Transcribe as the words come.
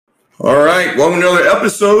All right, welcome to another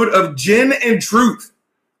episode of Gin and Truth.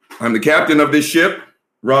 I'm the captain of this ship,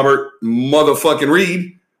 Robert motherfucking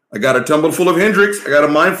Reed. I got a tumbler full of Hendrix. I got a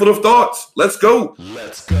mind full of thoughts. Let's go.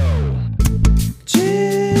 Let's go.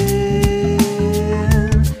 Gin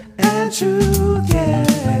and Truth,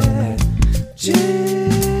 yeah.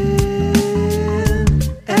 Gin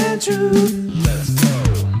and Truth. Let's go.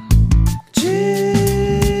 Gin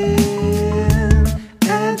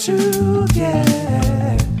and Truth, yeah.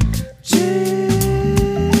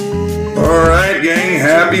 All right, gang,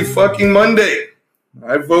 happy fucking Monday.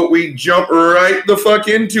 I vote we jump right the fuck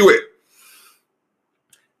into it.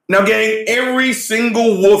 Now, gang, every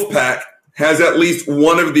single wolf pack has at least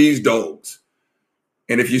one of these dogs.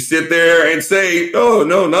 And if you sit there and say, oh,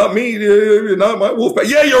 no, not me, not my wolf pack.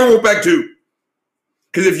 Yeah, you're a wolf pack too.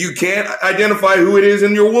 Because if you can't identify who it is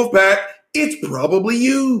in your wolf pack, it's probably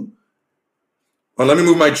you. Well, let me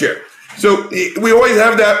move my chair. So we always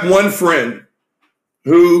have that one friend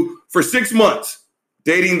who, for 6 months,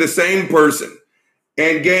 dating the same person.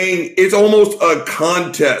 And gang, it's almost a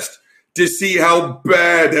contest to see how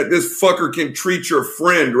bad that this fucker can treat your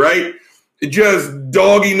friend, right? Just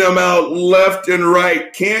dogging them out left and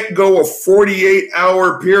right. Can't go a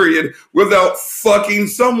 48-hour period without fucking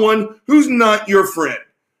someone who's not your friend.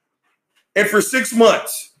 And for 6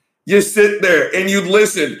 months, you sit there and you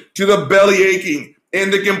listen to the belly aching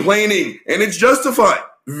and the complaining, and it's justified.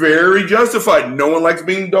 Very justified. No one likes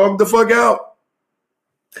being dogged the fuck out.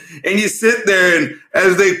 And you sit there and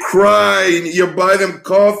as they cry, and you buy them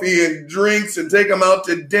coffee and drinks and take them out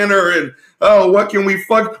to dinner and, oh, what can we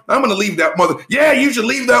fuck? I'm going to leave that mother. Yeah, you should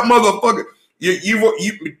leave that motherfucker.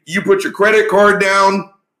 You put your credit card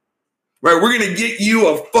down, right? We're going to get you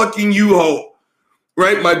a fucking U-Haul,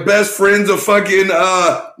 right? My best friend's a fucking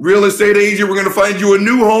real estate agent. We're going to find you a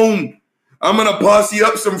new home. I'm going to posse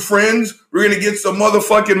up some friends. We're going to get some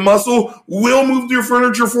motherfucking muscle. We'll move your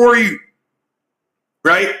furniture for you.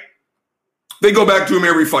 Right? They go back to him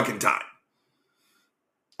every fucking time.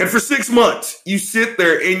 And for 6 months, you sit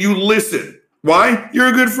there and you listen. Why? You're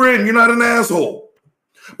a good friend. You're not an asshole.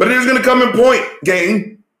 But there's going to come a point,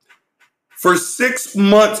 gang. For 6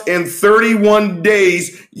 months and 31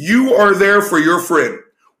 days, you are there for your friend.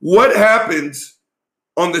 What happens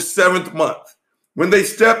on the 7th month? When they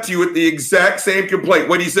step to you with the exact same complaint,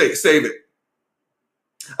 what do you say? Save it.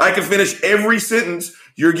 I can finish every sentence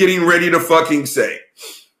you're getting ready to fucking say,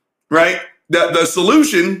 right? The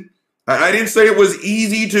solution, I didn't say it was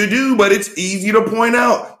easy to do, but it's easy to point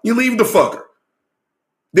out. You leave the fucker.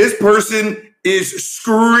 This person is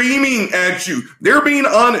screaming at you. They're being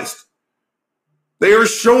honest. They are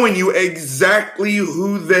showing you exactly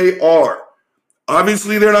who they are.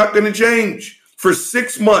 Obviously, they're not going to change. For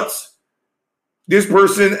 6 months, this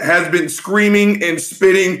person has been screaming and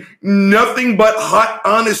spitting nothing but hot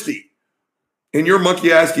honesty. And your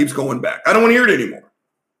monkey ass keeps going back. I don't want to hear it anymore.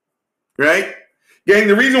 Right? Gang,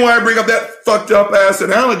 the reason why I bring up that fucked up ass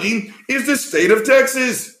analogy is the state of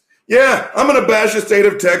Texas. Yeah, I'm going to bash the state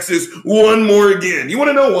of Texas one more again. You want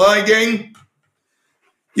to know why, gang?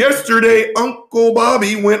 Yesterday, Uncle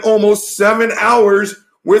Bobby went almost 7 hours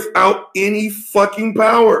without any fucking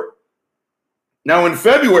power. Now, in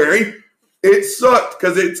February, it sucked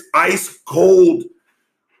because it's ice cold.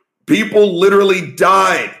 People literally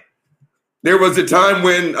died. There was a time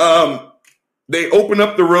when they opened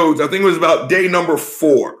up the roads. I think it was about day number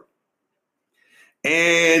 4.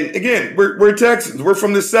 And again, we're Texans. We're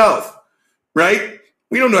from the South, right?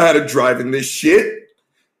 We don't know how to drive in this shit.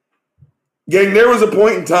 Gang, there was a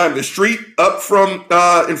point in time, the street up from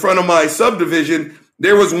in front of my subdivision,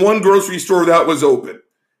 there was one grocery store that was open.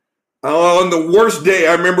 On the worst day,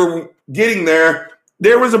 I remember getting there,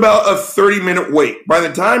 there was about a 30-minute wait. By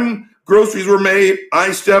the time groceries were made,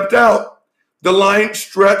 I stepped out. The line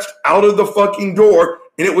stretched out of the fucking door,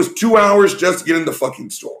 and it was 2 hours just to get in the fucking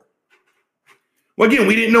store. Well, again,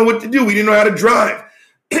 we didn't know what to do. We didn't know how to drive.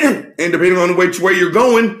 And depending on which way you're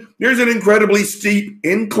going, there's an incredibly steep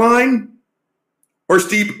incline or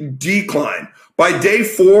steep decline. By day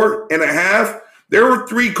 4.5, there were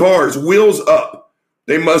 3 cars, wheels up.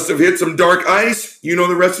 They must have hit some dark ice. You know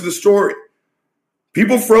the rest of the story.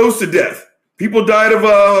 People froze to death. People died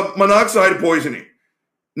of monoxide poisoning.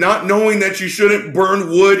 Not knowing that you shouldn't burn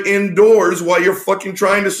wood indoors while you're fucking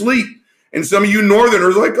trying to sleep. And some of you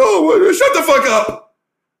northerners are like, oh, shut the fuck up.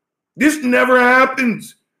 This never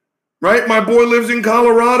happens, right? My boy lives in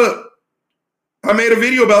Colorado. I made a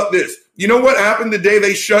video about this. You know what happened the day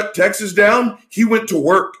they shut Texas down? He went to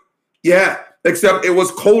work. Yeah, except it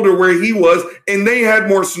was colder where he was, and they had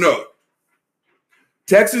more snow.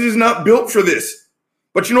 Texas is not built for this.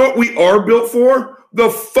 But you know what we are built for? The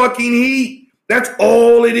fucking heat. That's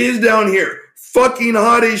all it is down here. Fucking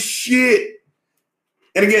hot as shit.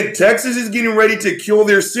 And again, Texas is getting ready to kill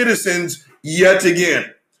their citizens yet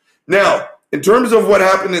again. Now, in terms of what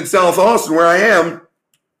happened in South Austin, where I am,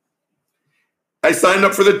 I signed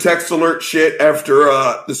up for the text alert shit after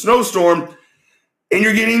the snowstorm, and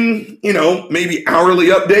you're getting, maybe hourly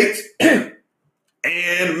updates.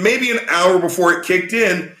 And maybe an hour before it kicked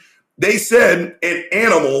in, they said an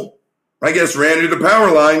animal, I guess, ran into the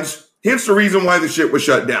power lines, hence the reason why the shit was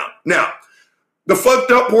shut down. Now, the fucked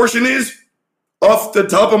up portion is, off the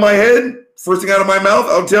top of my head, first thing out of my mouth,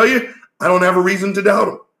 I'll tell you, I don't have a reason to doubt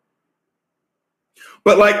them.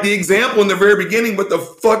 But like the example in the very beginning with the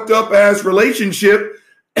fucked up ass relationship,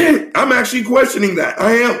 I'm actually questioning that.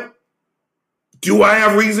 I am. Do I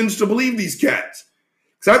have reasons to believe these cats?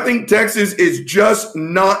 Because I think Texas is just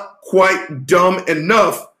not quite dumb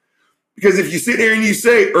enough. Because if you sit here and you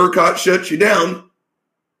say ERCOT shuts you down,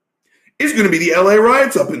 it's going to be the LA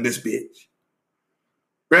riots up in this bitch.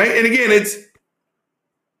 Right? And again,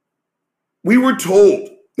 we were told,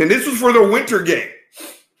 and this was for the winter game,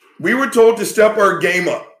 we were told to step our game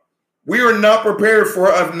up. We are not prepared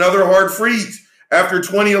for another hard freeze. After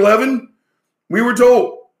 2011, we were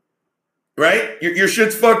told, right? Your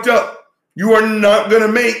shit's fucked up. You are not going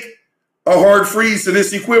to make a hard freeze to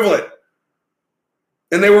this equivalent.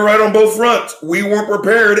 And they were right on both fronts. We weren't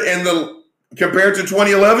prepared, and compared to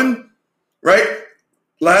 2011, right?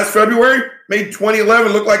 Last February made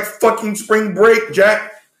 2011 look like fucking spring break,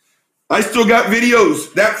 Jack. I still got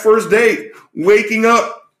videos that first day, waking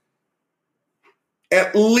up,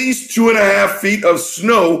 at least 2.5 feet of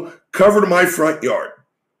snow covered my front yard.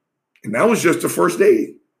 And that was just the first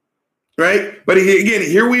day, right? But again,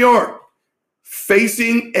 here we are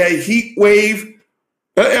facing a heat wave,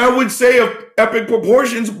 I would say of epic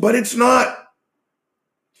proportions, but it's not.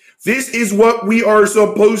 This is what we are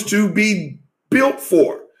supposed to be built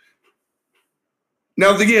for.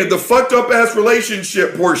 Now, again, the fucked up ass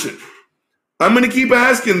relationship portion. I'm going to keep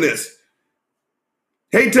asking this.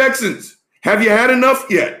 Hey, Texans, have you had enough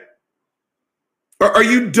yet? Are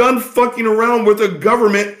you done fucking around with a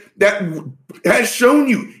government that has shown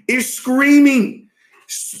you, is screaming,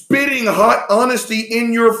 spitting hot honesty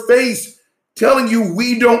in your face, telling you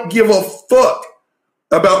we don't give a fuck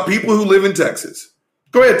about people who live in Texas?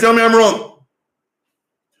 Go ahead, tell me I'm wrong.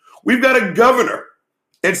 We've got a governor,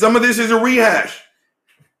 and some of this is a rehash.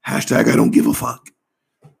 Hashtag I don't give a fuck.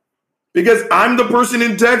 Because I'm the person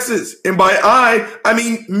in Texas. And by I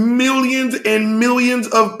mean millions and millions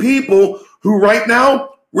of people who right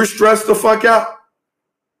now, we're stressed the fuck out.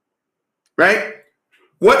 Right?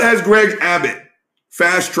 What has Greg Abbott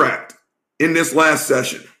fast-tracked in this last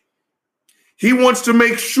session? He wants to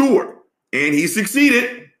make sure, and he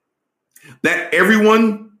succeeded, that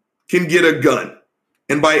everyone can get a gun.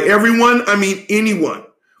 And by everyone, I mean anyone.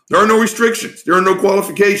 There are no restrictions. There are no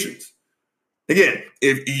qualifications. Again,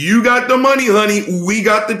 if you got the money, honey, we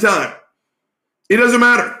got the time. It doesn't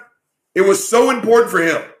matter. It was so important for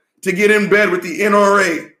him to get in bed with the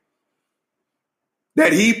NRA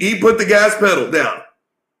that he put the gas pedal down.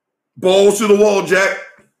 Balls to the wall, Jack.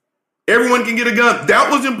 Everyone can get a gun. That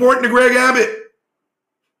was important to Greg Abbott.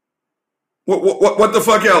 What the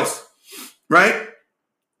fuck else? Right?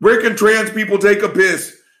 Where can trans people take a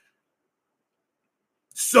piss?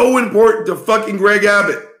 So important to fucking Greg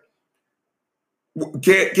Abbott.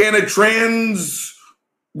 Can a trans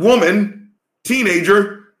woman,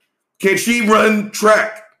 teenager, can she run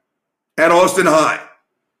track at Austin High?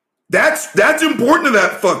 That's important to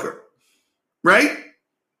that fucker, right?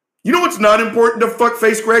 You know what's not important to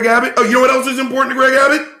fuckface Greg Abbott? Oh, you know what else is important to Greg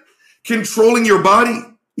Abbott? Controlling your body.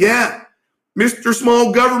 Yeah, Mr.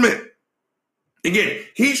 Small Government. Again,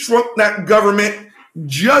 he shrunk that government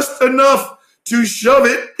just enough to shove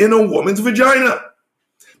it in a woman's vagina.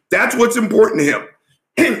 That's what's important to him.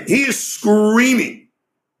 And he is screaming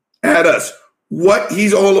at us what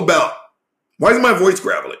he's all about. Why is my voice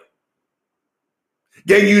gravelly?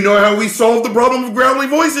 Gang, you know how we solve the problem of gravelly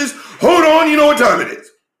voices? Hold on, you know what time it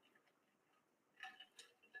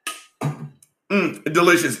is.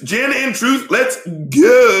 Delicious. Gin and Truth, let's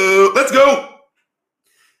go. Let's go.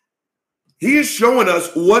 He is showing us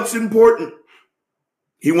what's important.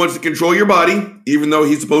 He wants to control your body, even though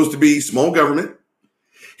he's supposed to be small government.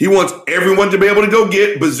 He wants everyone to be able to go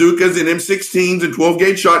get bazookas and M16s and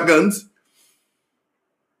 12-gauge shotguns.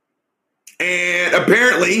 And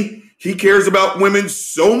apparently, he cares about women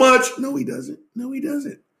so much. No, he doesn't. No, he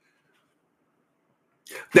doesn't.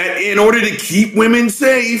 That in order to keep women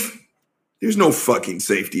safe, there's no fucking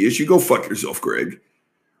safety issue. Go fuck yourself, Greg.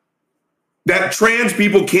 That trans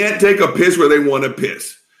people can't take a piss where they want to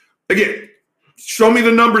piss. Again, show me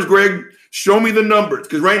the numbers, Greg. Show me the numbers.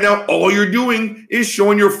 Because right now, all you're doing is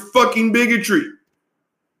showing your fucking bigotry.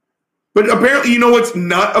 But apparently, you know what's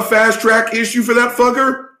not a fast track issue for that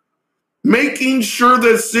fucker? Making sure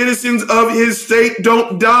the citizens of his state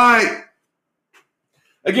don't die.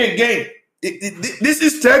 Again, gang, this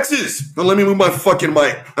is Texas. Now let me move my fucking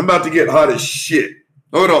mic. I'm about to get hot as shit.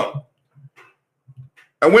 Hold on.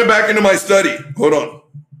 I went back into my study. Hold on.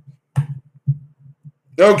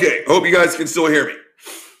 Okay, hope you guys can still hear me.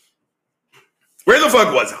 Where the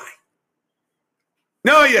fuck was I?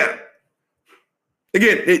 No, yeah.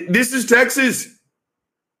 Again, this is Texas.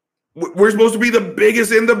 We're supposed to be the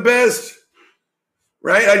biggest and the best.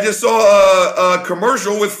 Right? I just saw a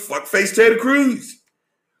commercial with fuckface Ted Cruz.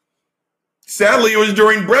 Sadly, it was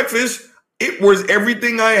during breakfast. It was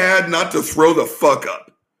everything I had not to throw the fuck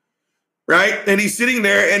up. Right? And he's sitting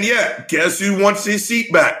there, and yeah, guess who wants his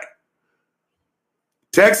seat back?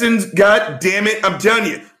 Texans, god damn it. I'm telling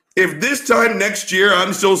you, if this time next year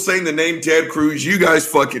I'm still saying the name Ted Cruz, you guys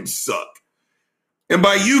fucking suck. And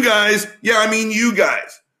by you guys, yeah, I mean you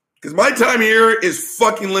guys. Because my time here is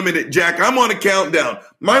fucking limited, Jack. I'm on a countdown.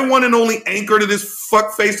 My one and only anchor to this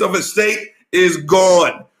fuckface of a state is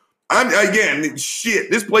gone.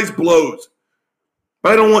 Shit, this place blows.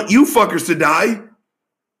 But I don't want you fuckers to die.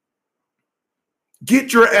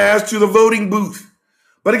 Get your ass to the voting booth.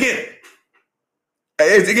 But again,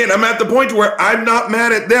 I'm at the point where I'm not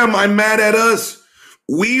mad at them. I'm mad at us.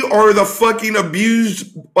 We are the fucking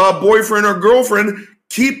abused boyfriend or girlfriend.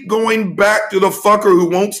 Keep going back to the fucker who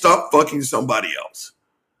won't stop fucking somebody else.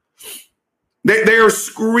 They are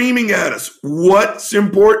screaming at us. What's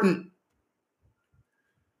important?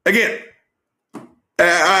 Again,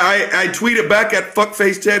 I tweeted back at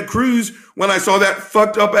fuckface Ted Cruz when I saw that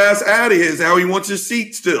fucked up ass ad of his, how he wants his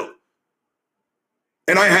seat still.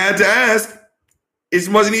 And I had to ask, it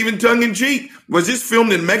wasn't even tongue in cheek. Was this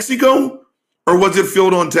filmed in Mexico? Or was it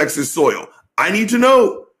filmed on Texas soil? I need to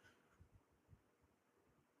know.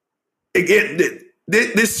 Again,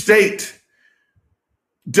 this state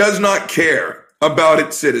does not care about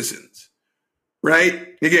its citizens, right?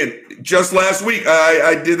 Again, just last week,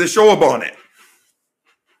 I did the show up on it.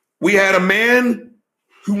 We had a man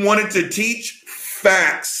who wanted to teach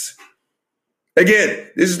facts.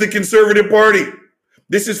 Again, this is the conservative party.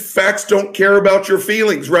 This is facts don't care about your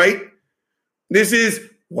feelings, right? This is,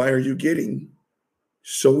 why are you getting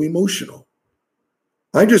so emotional?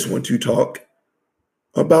 I just want to talk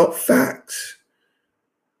about facts.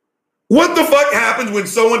 What the fuck happens when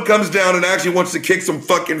someone comes down and actually wants to kick some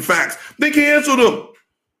fucking facts? They cancel them.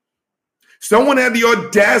 Someone had the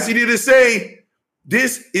audacity to say,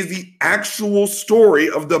 this is the actual story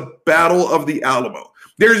of the Battle of the Alamo.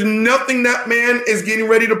 There's nothing that man is getting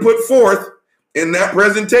ready to put forth in that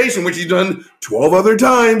presentation, which he's done 12 other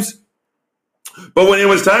times. But when it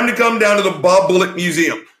was time to come down to the Bob Bullock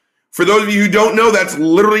Museum, for those of you who don't know, that's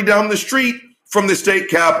literally down the street from the state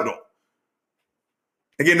capitol.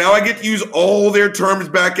 Again, now I get to use all their terms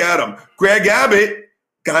back at them. Greg Abbott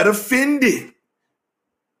got offended.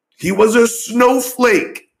 He was a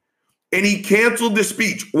snowflake, and he canceled the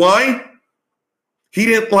speech. Why? He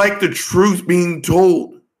didn't like the truth being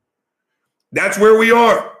told. That's where we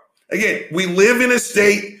are. Again, we live in a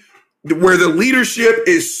state where the leadership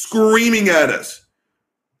is screaming at us,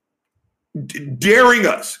 daring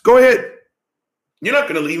us. Go ahead. You're not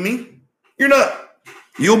going to leave me. You're not.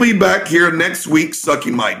 You'll be back here next week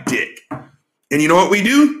sucking my dick. And you know what we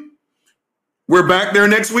do? We're back there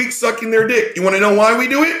next week sucking their dick. You want to know why we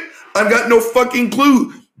do it? I've got no fucking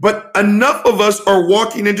clue. But enough of us are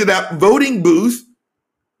walking into that voting booth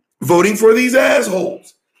voting for these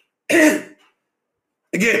assholes.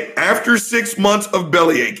 Again, after 6 months of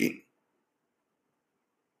belly aching,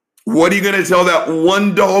 what are you going to tell that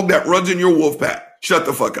one dog that runs in your wolf pack? Shut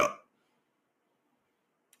the fuck up.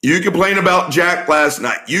 You complained about Jack last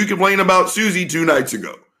night. You complained about Susie 2 nights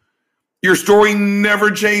ago. Your story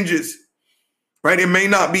never changes, right? It may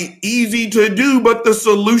not be easy to do, but the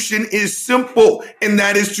solution is simple, and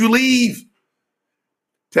that is to leave.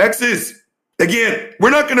 Texas, again,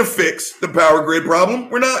 we're not going to fix the power grid problem.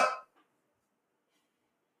 We're not.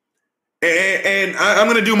 And I'm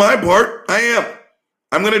going to do my part. I am.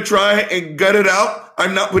 I'm going to try and gut it out.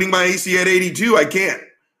 I'm not putting my AC at 82. I can't.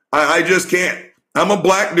 I just can't. I'm a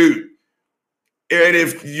black dude. And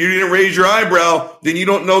if you didn't raise your eyebrow, then you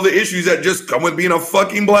don't know the issues that just come with being a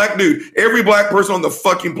fucking black dude. Every black person on the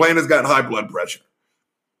fucking planet has got high blood pressure.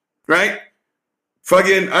 Right?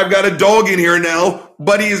 Fucking, I've got a dog in here now.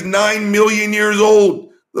 Buddy is 9 million years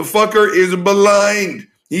old. The fucker is blind.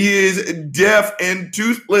 He is deaf and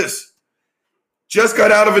toothless. Just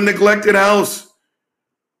got out of a neglected house.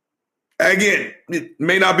 Again, it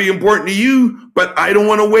may not be important to you, but I don't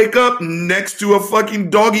want to wake up next to a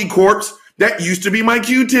fucking doggy corpse that used to be my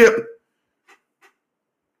Q-tip.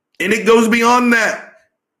 And it goes beyond that.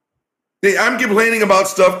 I'm complaining about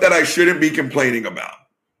stuff that I shouldn't be complaining about,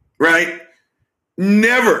 right?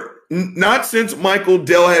 Never, not since Michael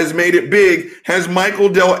Dell has made it big, has Michael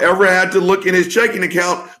Dell ever had to look in his checking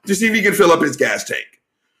account to see if he can fill up his gas tank.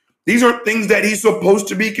 These aren't things that he's supposed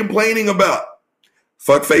to be complaining about.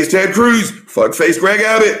 Fuckface Ted Cruz, fuckface Greg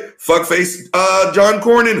Abbott, fuckface John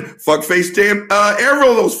Cornyn, fuckface Dan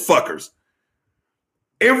Everett, those fuckers.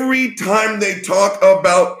 Every time they talk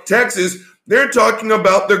about Texas, they're talking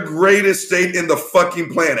about the greatest state in the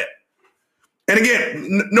fucking planet. And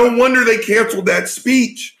again, no wonder they canceled that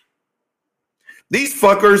speech. These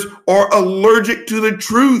fuckers are allergic to the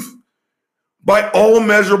truth. By all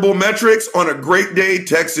measurable metrics, on a great day,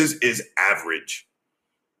 Texas is average.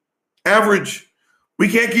 Average. We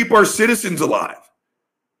can't keep our citizens alive,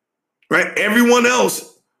 right? Everyone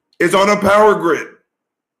else is on a power grid,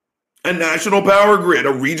 a national power grid,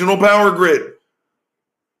 a regional power grid.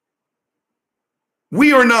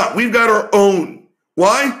 We are not. We've got our own.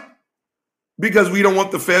 Why? Because we don't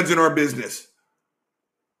want the feds in our business.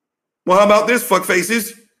 Well, how about this,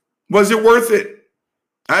 fuckfaces? Was it worth it?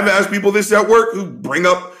 I've asked people this at work who bring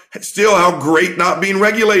up still how great not being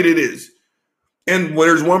regulated is. And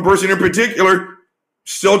there's one person in particular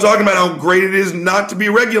still talking about how great it is not to be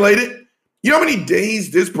regulated. You know how many days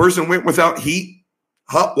this person went without heat,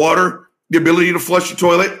 hot water, the ability to flush the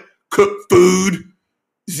toilet, cook food?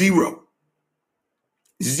 Zero.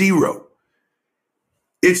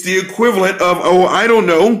 It's the equivalent of, I don't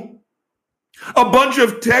know, a bunch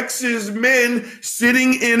of Texas men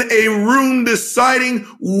sitting in a room deciding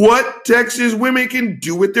what Texas women can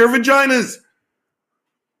do with their vaginas.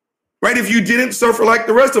 Right? If you didn't suffer like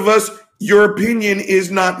the rest of us, your opinion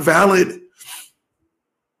is not valid.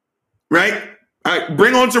 Right?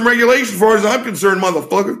 Bring on some regulation as far as I'm concerned,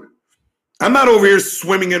 motherfucker. I'm not over here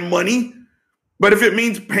swimming in money. But if it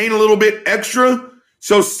means paying a little bit extra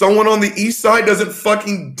so someone on the east side doesn't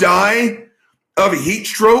fucking die of heat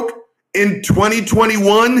stroke in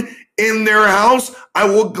 2021 in their house, I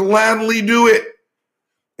will gladly do it.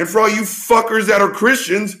 And for all you fuckers that are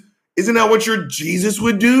Christians, isn't that what your Jesus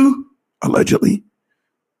would do? Allegedly.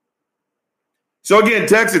 So again,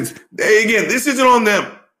 Texans, this isn't on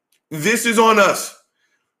them. This is on us.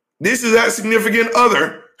 This is that significant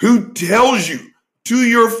other who tells you to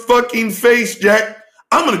your fucking face, Jack,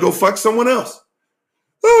 I'm going to go fuck someone else.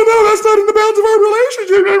 Oh, no, that's not in the bounds of our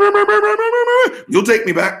relationship. You'll take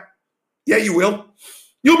me back. Yeah, you will.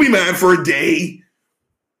 You'll be mad for a day.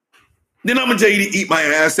 Then I'm going to tell you to eat my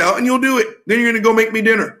ass out, and you'll do it. Then you're going to go make me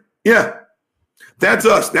dinner. Yeah, that's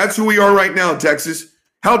us. That's who we are right now, Texas.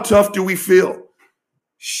 How tough do we feel?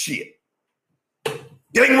 Shit.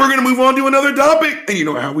 Gang, we're going to move on to another topic. And you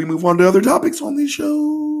know how we move on to other topics on this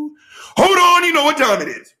show. Hold on, you know what time it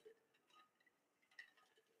is.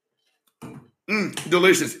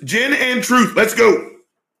 Delicious. Gin and truth. Let's go.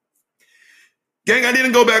 Gang, I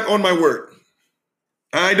didn't go back on my word.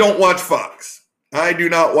 I don't watch Fox. I do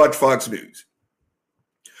not watch Fox News.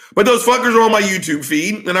 But those fuckers are on my YouTube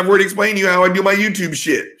feed, and I've already explained to you how I do my YouTube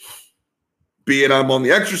shit. Be it I'm on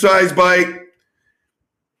the exercise bike,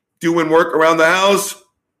 doing work around the house,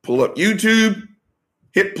 pull up YouTube,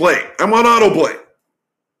 hit play. I'm on autoplay.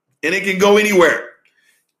 And it can go anywhere.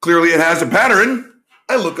 Clearly it has a pattern.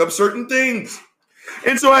 I look up certain things.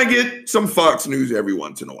 And so I get some Fox News every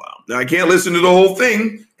once in a while. Now I can't listen to the whole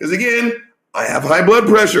thing because, again, I have high blood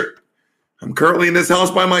pressure. I'm currently in this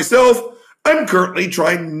house by myself. I'm currently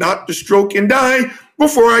trying not to stroke and die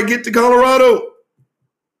before I get to Colorado.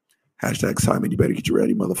 Hashtag Simon, you better get you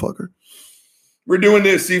ready, motherfucker. We're doing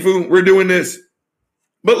this, Sifu. We're doing this.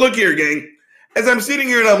 But look here, gang. As I'm sitting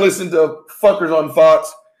here and I'm listening to fuckers on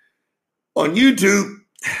Fox, on YouTube,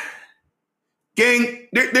 gang,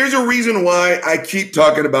 there's a reason why I keep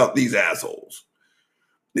talking about these assholes.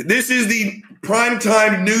 This is the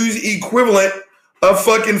primetime news equivalent of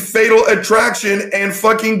fucking Fatal Attraction and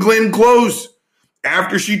fucking Glenn Close.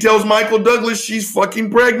 After she tells Michael Douglas she's fucking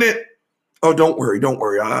pregnant. Oh, don't worry.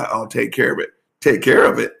 I'll take care of it. Take care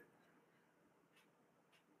of it.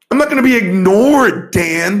 I'm not going to be ignored,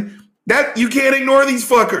 Dan. That you can't ignore these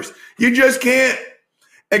fuckers. You just can't.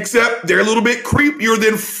 Except they're a little bit creepier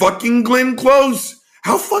than fucking Glenn Close.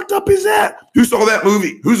 How fucked up is that? Who saw that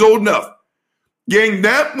movie? Who's old enough? Gang,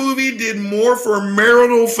 that movie did more for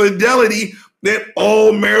marital fidelity than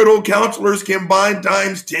all marital counselors combined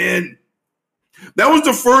times 10. That was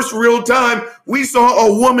the first real time we saw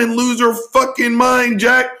a woman lose her fucking mind,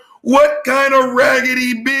 Jack. What kind of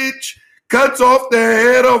raggedy bitch cuts off the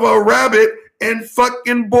head of a rabbit and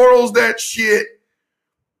fucking boils that shit.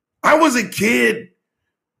 I was a kid.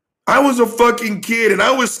 I was a fucking kid and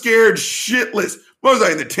I was scared shitless. What was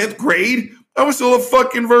I in the 10th grade? I was still a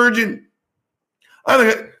fucking virgin. I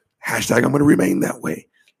think, hashtag I'm going to remain that way.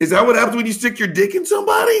 Is that what happens when you stick your dick in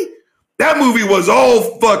somebody? That movie was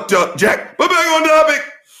all fucked up, Jack. But back on topic.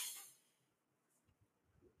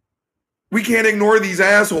 We can't ignore these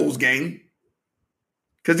assholes, gang.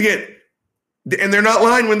 Because again, and they're not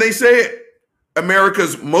lying when they say it,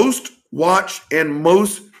 America's most watched and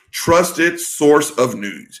most trusted source of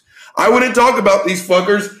news. I wouldn't talk about these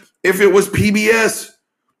fuckers if it was PBS.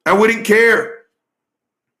 I wouldn't care.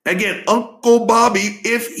 Again, Uncle Bobby,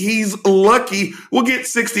 if he's lucky, will get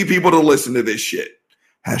 60 people to listen to this shit.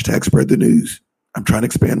 Hashtag spread the news. I'm trying to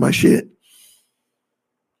expand my shit.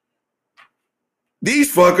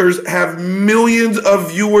 These fuckers have millions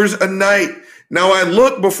of viewers a night. Now I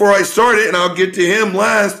look before I started, and I'll get to him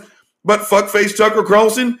last, but fuckface Tucker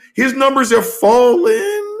Carlson, his numbers have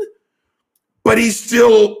fallen. But he's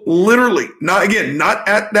still literally, not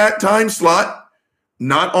at that time slot,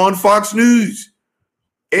 not on Fox News.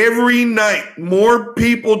 Every night, more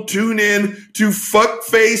people tune in to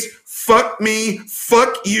fuckface, fuck me,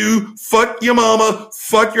 fuck you, fuck your mama,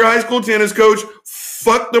 fuck your high school tennis coach,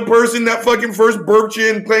 fuck the person that fucking first burped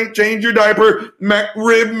you and changed your diaper,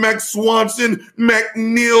 McRib, Mac Swanson,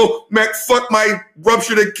 McNeil, fuck my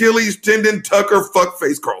ruptured Achilles tendon, Tucker,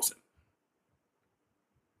 fuckface Carlson.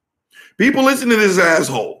 People listen to this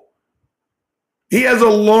asshole. He has a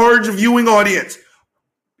large viewing audience.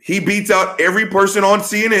 He beats out every person on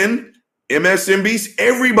CNN, MSNBC,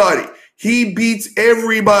 everybody. He beats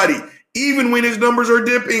everybody, even when his numbers are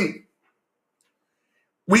dipping.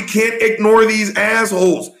 We can't ignore these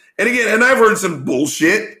assholes. And again, and I've heard some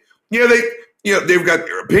bullshit. They've got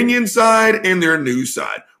their opinion side and their news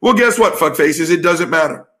side. Well, guess what, fuckfaces? It doesn't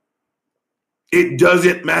matter. It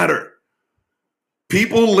doesn't matter.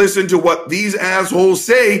 People listen to what these assholes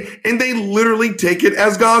say, and they literally take it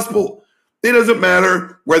as gospel. It doesn't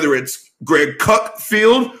matter whether it's Greg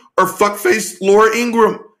Cuckfield or fuckface Laura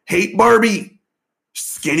Ingraham, hate Barbie,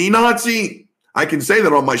 skinny Nazi. I can say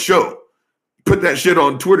that on my show. Put that shit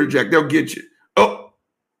on Twitter, Jack. They'll get you. Oh,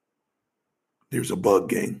 there's a bug,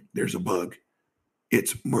 gang. There's a bug.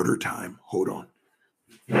 It's murder time. Hold on.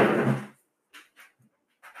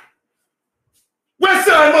 West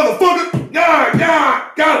Side, motherfucker!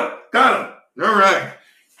 Yeah, got him. All right.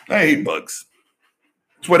 I hate bugs.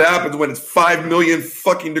 That's what happens when it's 5 million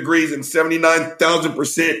fucking degrees and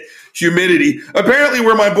 79,000% humidity. Apparently,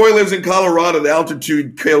 where my boy lives in Colorado, the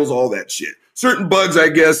altitude kills all that shit. Certain bugs, I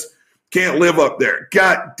guess, can't live up there.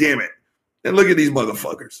 God damn it. And look at these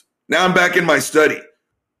motherfuckers. Now I'm back in my study,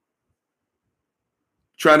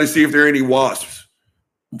 trying to see if there are any wasps.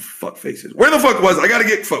 Fuck faces. Where the fuck was I? Got to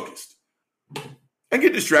get focused. I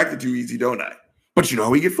get distracted too easy, don't I? But you know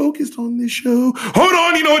how we get focused on this show? Hold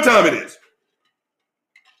on, you know what time it is.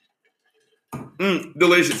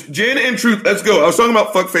 Delicious. Gin and truth, let's go. I was talking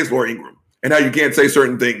about fuckface Laura Ingraham and how you can't say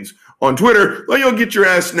certain things on Twitter. Well, you'll get your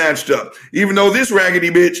ass snatched up. Even though this raggedy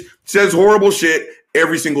bitch says horrible shit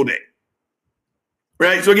every single day.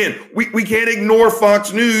 Right? So again, we can't ignore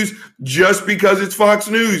Fox News just because it's Fox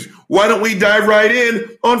News. Why don't we dive right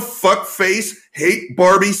in on fuckface, hate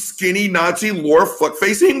Barbie, skinny Nazi, Laura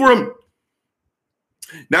fuckface Ingraham?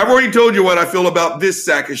 Now, I've already told you what I feel about this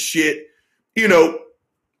sack of shit.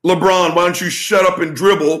 LeBron, why don't you shut up and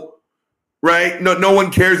dribble, right? No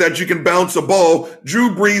one cares that you can bounce a ball.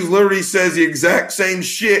 Drew Brees literally says the exact same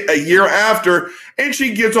shit a year after, and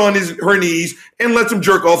she gets on her knees and lets him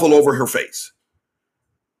jerk off all over her face.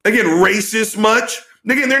 Again, racist much?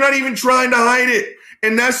 Again, they're not even trying to hide it.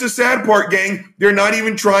 And that's the sad part, gang. They're not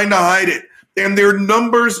even trying to hide it. And their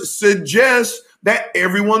numbers suggest that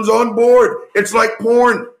everyone's on board. It's like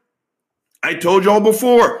porn. I told y'all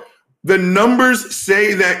before, the numbers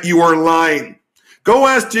say that you are lying. Go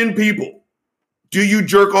ask 10 people, do you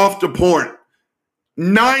jerk off to porn?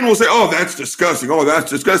 9 will say, oh, that's disgusting. Oh, that's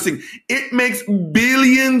disgusting. It makes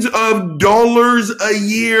billions of dollars a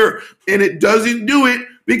year, and it doesn't do it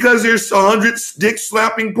because there's 100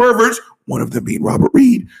 dick-slapping perverts, one of them being Robert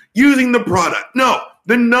Reed, using the product. No,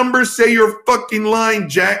 the numbers say you're fucking lying,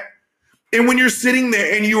 Jack. And when you're sitting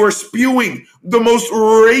there and you are spewing the most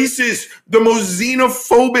racist, the most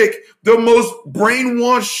xenophobic, the most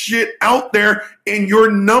brainwashed shit out there, and your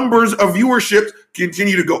numbers of viewership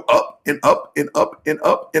continue to go up and up and up and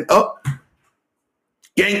up and up.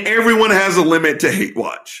 Gang, everyone has a limit to hate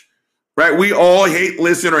watch, right? We all hate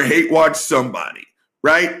listen or hate watch somebody,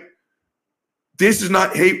 right? This is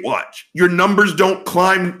not hate watch. Your numbers don't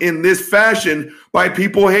climb in this fashion by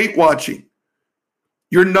people hate watching.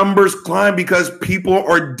 Your numbers climb because people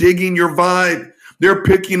are digging your vibe. They're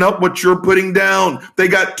picking up what you're putting down. They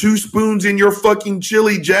got 2 spoons in your fucking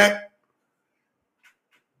chili, Jack.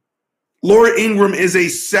 Laura Ingraham is a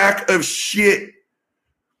sack of shit.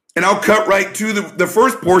 And I'll cut right to the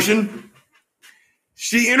first portion.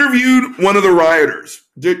 She interviewed one of the rioters,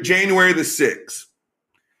 January the 6th.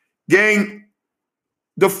 Gang,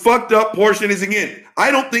 the fucked up portion is, again,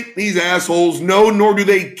 I don't think these assholes know, nor do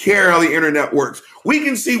they care how the internet works. We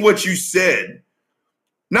can see what you said,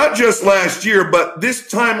 not just last year, but this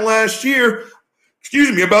time last year,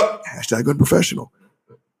 about #unprofessional.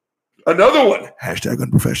 Another one,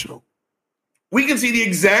 #unprofessional. We can see the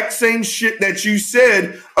exact same shit that you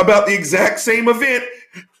said about the exact same event,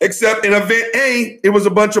 except in event A, it was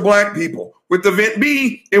a bunch of black people. With event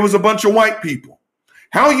B, it was a bunch of white people.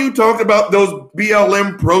 How you talked about those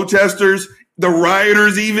BLM protesters, the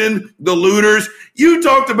rioters even, the looters, you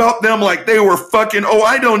talked about them like they were fucking,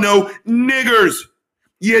 niggers.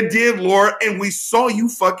 You did, Laura, and we saw you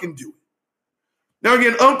fucking do it. Now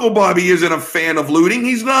again, Uncle Bobby isn't a fan of looting.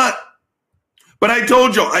 He's not. But I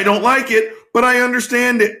told you, I don't like it, but I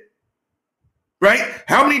understand it. Right?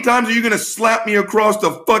 How many times are you going to slap me across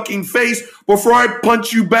the fucking face before I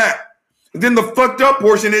punch you back? And then the fucked up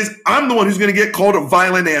portion is I'm the one who's going to get called a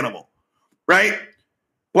violent animal. Right?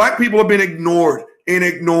 Black people have been ignored and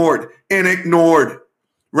ignored and ignored.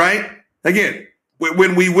 Right? Again,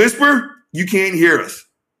 when we whisper, you can't hear us.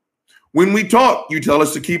 When we talk, you tell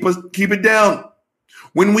us to keep it down.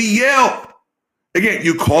 When we yell, again,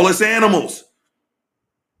 you call us animals.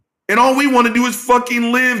 And all we want to do is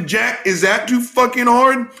fucking live, Jack. Is that too fucking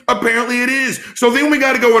hard? Apparently it is. So then we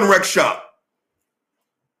got to go and wreck shop.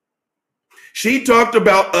 She talked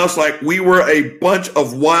about us like we were a bunch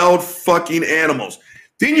of wild fucking animals.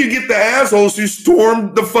 Then you get the assholes who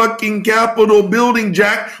stormed the fucking Capitol building,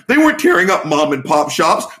 Jack. They weren't tearing up mom and pop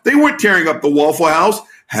shops. They weren't tearing up the Waffle House.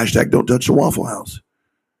 #don't touch the Waffle House.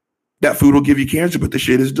 That food will give you cancer, but the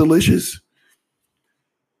shit is delicious.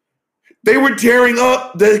 They were tearing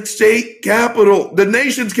up the state capitol, the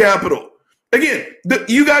nation's capital. Again,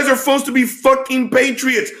 you guys are supposed to be fucking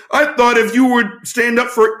patriots. I thought if you would stand up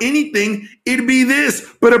for anything, it'd be this,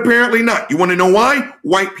 but apparently not. You want to know why?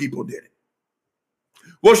 White people did it.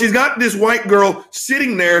 Well, she's got this white girl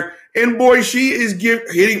sitting there, and boy, she is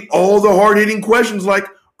hitting all the hard-hitting questions like,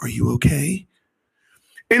 are you okay?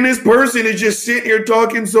 And this person is just sitting here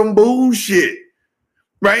talking some bullshit,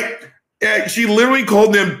 right? She literally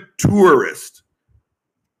called them tourists.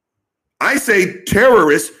 I say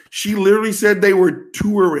terrorists. She literally said they were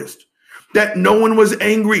tourists, that no one was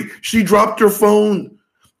angry. She dropped her phone,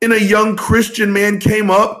 and a young Christian man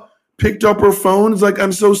came up, picked up her phone. It's like,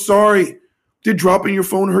 I'm so sorry. Did dropping your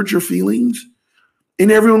phone hurt your feelings?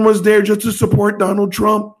 And everyone was there just to support Donald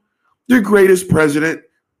Trump, the greatest president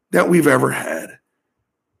that we've ever had.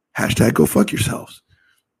 #go fuck yourselves.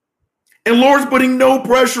 And Laura's putting no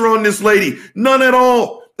pressure on this lady. None at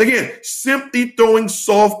all. Again, simply throwing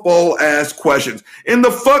softball ass questions. In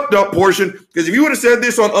the fucked up portion, because if you would have said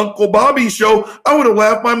this on Uncle Bobby's show, I would have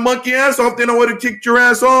laughed my monkey ass off, then I would have kicked your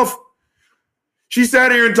ass off. She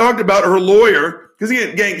sat here and talked about her lawyer, because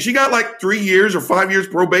again, gang, she got like 3 years or 5 years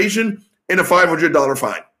probation and a $500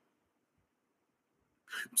 fine.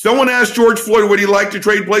 Someone asked George Floyd, would he like to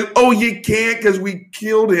trade places? Oh, you can't because we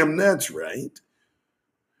killed him. That's right.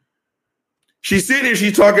 She's sitting here,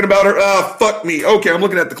 she's talking about her, fuck me. Okay, I'm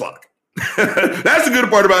looking at the clock. That's the good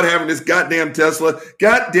part about having this goddamn Tesla.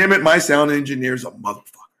 God damn it, my sound engineer's a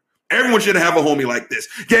motherfucker. Everyone should have a homie like this.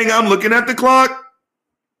 Gang, I'm looking at the clock,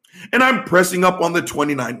 and I'm pressing up on the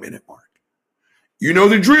 29-minute mark. You know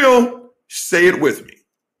the drill. Say it with me.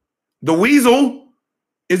 The weasel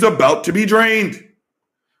is about to be drained.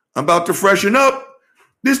 I'm about to freshen up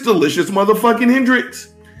this delicious motherfucking Hendrix.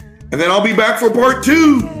 And then I'll be back for part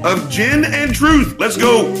 2 of Gin and Truth. Let's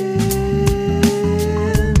go.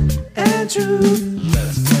 And truth.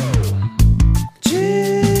 Let's go.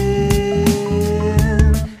 Gin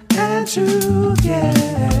and truth,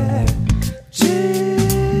 yeah. Gin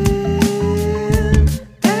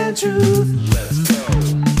and truth. Let's go.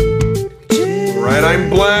 Gin All right, I'm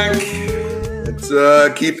Black. Let's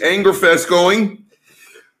keep Angerfest going.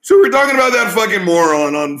 So we're talking about that fucking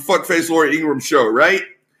moron on Fuckface Laura Ingraham show, right?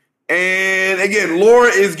 And again, Laura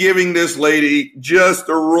is giving this lady just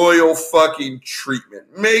the royal fucking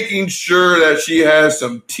treatment, making sure that she has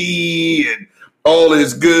some tea and all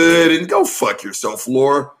is good. And go fuck yourself,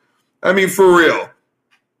 Laura. I mean, for real.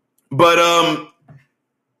 But,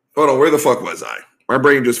 hold on, where the fuck was I? My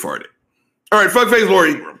brain just farted. All right, Fuckface Laura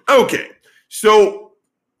Ingraham. Okay. So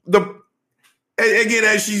again,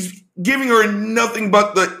 as she's giving her nothing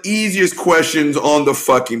but the easiest questions on the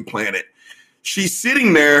fucking planet, she's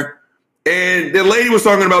sitting there, and the lady was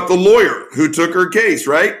talking about the lawyer who took her case,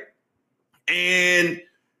 right? And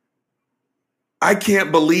I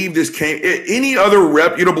can't believe this came. Any other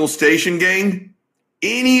reputable station, gang,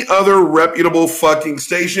 any other reputable fucking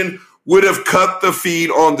station would have cut the feed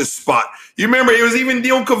on the spot. You remember, it was even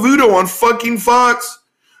Neil Cavuto on fucking Fox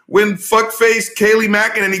when fuckface Kayleigh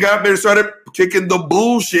McEnany got up there and started kicking the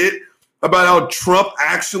bullshit about how Trump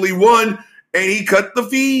actually won, and he cut the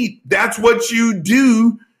feed. That's what you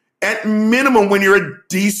do at minimum when you're a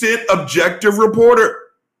decent, objective reporter.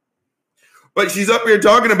 But she's up here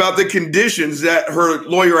talking about the conditions that her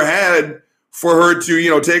lawyer had for her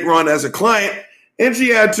to, take her on as a client. And she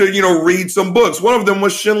had to, read some books. One of them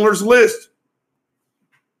was Schindler's List.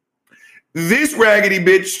 This raggedy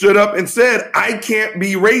bitch stood up and said, I can't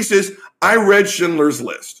be racist. I read Schindler's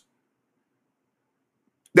List.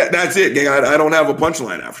 That's it, gang. I don't have a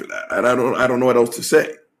punchline after that. I don't know what else to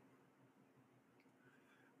say.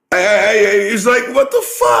 It's like, what the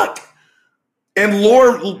fuck? And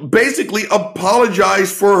Laura basically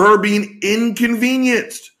apologized for her being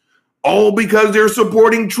inconvenienced, all because they're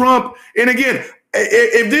supporting Trump. And again,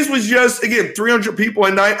 if this was just, 300 people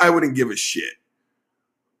a night, I wouldn't give a shit.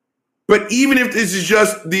 But even if this is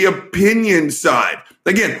just the opinion side,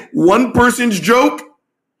 again, one person's joke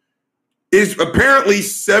is apparently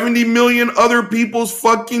 70 million other people's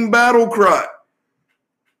fucking battle cry.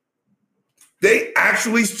 They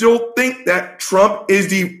actually still think that Trump is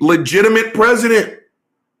the legitimate president,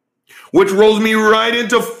 which rolls me right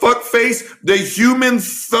into fuckface, the human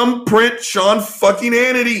thumbprint, Sean fucking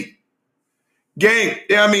Hannity. Gang,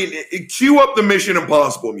 cue up the Mission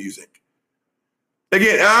Impossible music.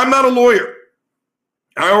 Again, I'm not a lawyer.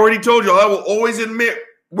 I already told you, I will always admit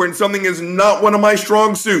when something is not one of my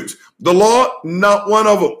strong suits. The law, not one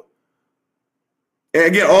of them. And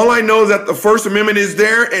again, all I know is that the First Amendment is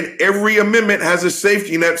there and every amendment has a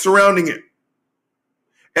safety net surrounding it.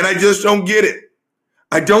 And I just don't get it.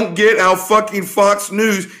 I don't get how fucking Fox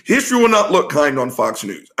News, history will not look kind on Fox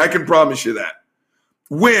News. I can promise you that.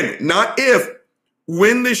 When, not if,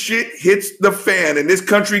 when the shit hits the fan and this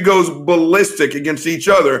country goes ballistic against each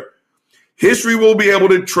other, history will be able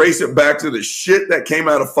to trace it back to the shit that came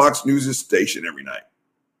out of Fox News' station every night.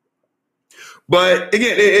 But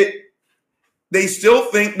again, they still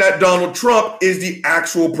think that Donald Trump is the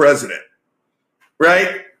actual president,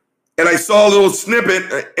 right? And I saw a little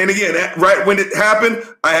snippet, and again, right when it happened,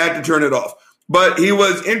 I had to turn it off. But he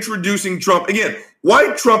was introducing Trump. Again,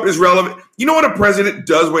 why Trump is relevant. You know what a president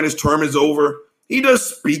does when his term is over? He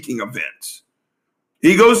does speaking events.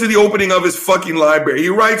 He goes to the opening of his fucking library. He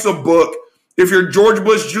writes a book. If you're George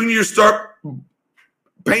Bush Jr., you start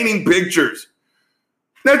painting pictures.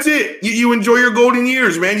 That's it. You enjoy your golden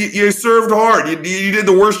years, man. You served hard. You did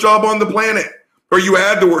the worst job on the planet, or you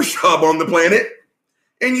had the worst job on the planet,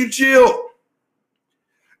 and you chill.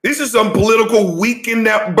 This is some political Weekend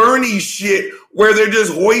at Bernie shit where they're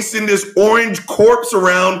just hoisting this orange corpse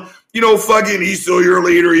around, fucking, he's still your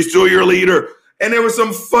leader, he's still your leader. And there was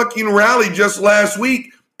some fucking rally just last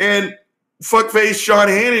week, and fuckface Sean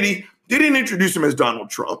Hannity didn't introduce him as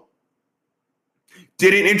Donald Trump.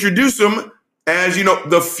 Didn't introduce him as,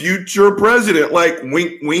 the future president, like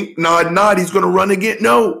wink, wink, nod, nod, he's going to run again.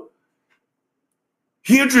 No.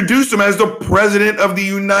 He introduced him as the president of the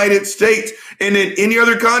United States. And in any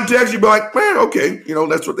other context, you'd be like, man, okay,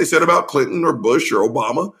 that's what they said about Clinton or Bush or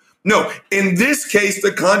Obama. No, in this case,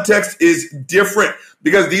 the context is different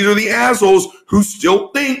because these are the assholes who still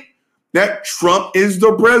think that Trump is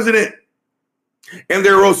the president. And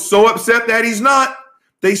they're so upset that he's not.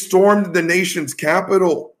 They stormed the nation's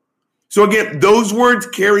capital. So again, those words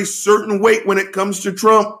carry certain weight when it comes to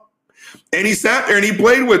Trump. And he sat there and he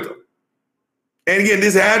played with them. And again,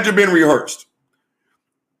 this had to have been rehearsed.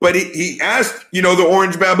 But he asked, the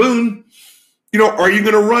orange baboon, are you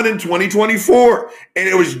going to run in 2024? And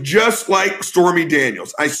it was just like Stormy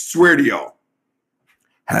Daniels. I swear to y'all.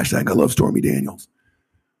 Hashtag I love Stormy Daniels.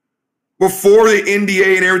 Before the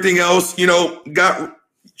NDA and everything else,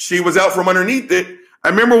 she was out from underneath it. I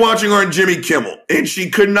remember watching her on Jimmy Kimmel, and she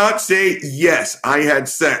could not say, yes, I had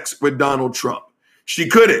sex with Donald Trump. She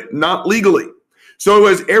couldn't, not legally. So it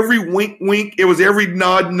was every wink, wink. It was every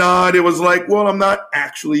nod, nod. It was like, well, I'm not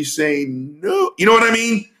actually saying no. You know what I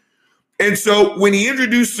mean? And so when he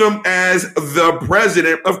introduced him as the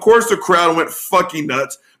president, of course, the crowd went fucking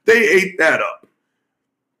nuts. They ate that up.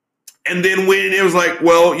 And then when it was like,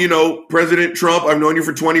 well, President Trump, I've known you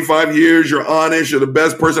for 25 years. You're honest. You're the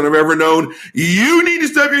best person I've ever known. You need to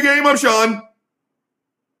step your game up, Sean.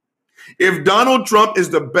 If Donald Trump is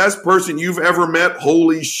the best person you've ever met,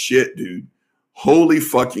 holy shit, dude. Holy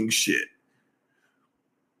fucking shit.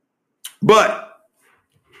 But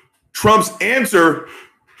Trump's answer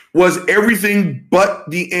was everything but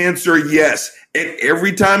the answer yes. And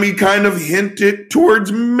every time he kind of hinted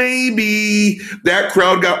towards maybe, that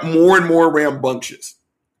crowd got more and more rambunctious.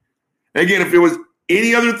 Again, if it was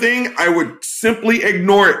any other thing, I would simply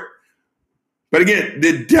ignore it. But again,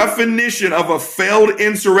 the definition of a failed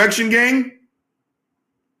insurrection, gang,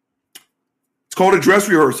 it's called a dress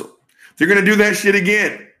rehearsal. They're going to do that shit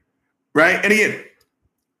again, right? And again,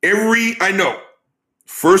 I know,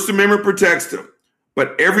 First Amendment protects them,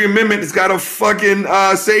 but every amendment has got a fucking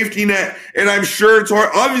safety net. And I'm sure it's hard.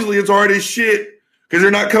 Obviously, it's hard as shit because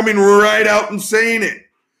they're not coming right out and saying it.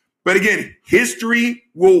 But again, history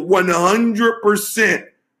will 100%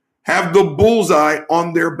 have the bullseye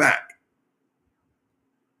on their back.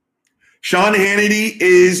 Sean Hannity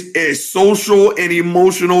is a social and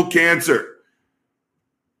emotional cancer.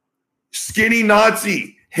 Skinny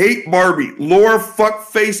Nazi, Hate Barbie, Laura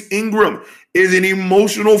Fuckface Ingram is an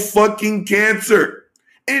emotional fucking cancer.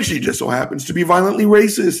 And she just so happens to be violently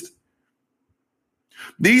racist.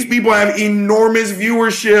 These people have enormous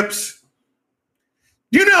viewerships.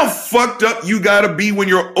 Do you know how fucked up you gotta be when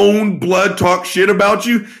your own blood talks shit about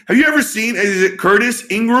you? Have you ever seen, is it Curtis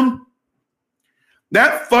Ingram?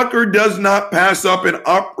 That fucker does not pass up an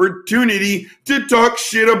opportunity to talk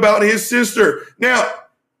shit about his sister. Now,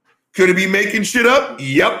 could he be making shit up?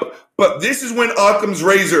 Yep. But this is when Occam's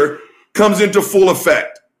razor comes into full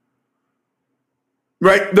effect.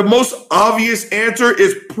 Right? The most obvious answer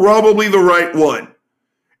is probably the right one.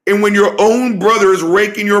 And when your own brother is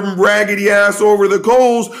raking your raggedy ass over the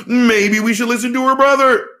coals, maybe we should listen to her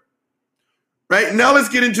brother. Right? Now let's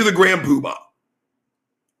get into the Grand Poobah.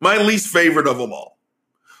 My least favorite of them all.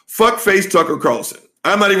 Fuckface Tucker Carlson.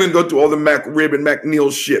 I'm not even going to go through all the McRib and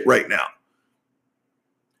McNeil shit right now.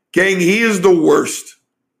 Gang, he is the worst.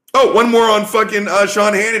 Oh, one more on fucking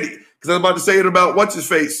Sean Hannity, because I was about to say it about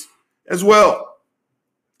what's-his-face as well.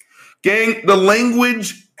 Gang, the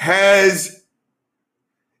language has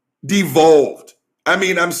devolved. I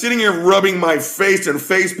mean, I'm sitting here rubbing my face and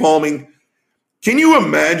face palming. Can you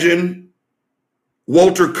imagine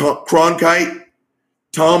Walter Cronkite,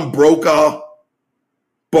 Tom Brokaw,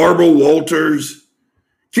 Barbara Walters?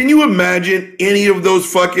 Can you imagine any of those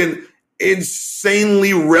fucking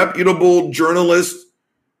insanely reputable journalists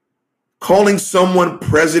calling someone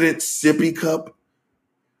President Sippy Cup?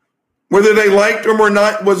 Whether they liked him or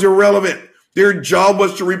not was irrelevant. Their job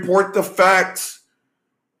was to report the facts.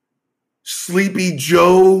 Sleepy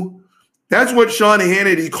Joe. That's what Sean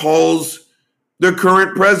Hannity calls the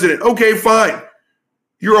current president. Okay, fine.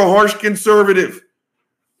 You're a harsh conservative.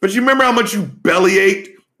 But you remember how much you bellyached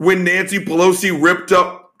when Nancy Pelosi ripped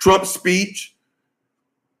up Trump's speech?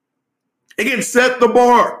 Again, set the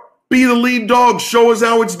bar. Be the lead dog. Show us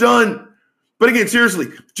how it's done. But again, seriously,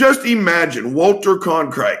 just imagine Walter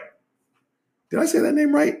Cronkite. Did I say that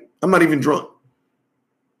name right? I'm not even drunk.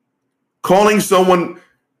 Calling someone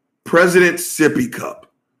President Sippy Cup.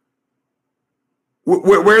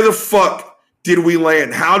 Where the fuck did we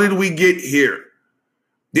land? How did we get here?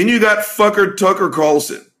 Then you got fucker Tucker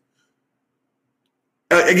Carlson.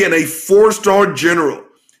 Again, a 4-star general.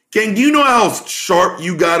 Gang, do you know how sharp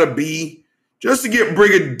you got to be just to get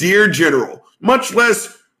brigadier general? Much less,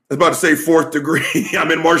 I was about to say 4th degree.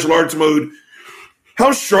 I'm in martial arts mode.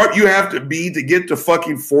 How sharp you have to be to get to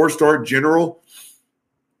fucking 4-star general?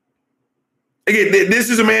 Again, this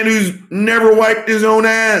is a man who's never wiped his own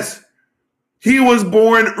ass. He was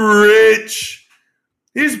born rich.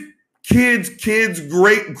 His kids,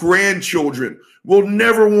 great-grandchildren will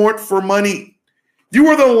never want for money. You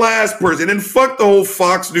were the last person, and fuck the whole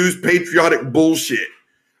Fox News patriotic bullshit.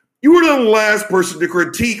 You were the last person to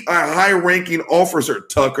critique a high-ranking officer,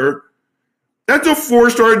 Tucker. That's a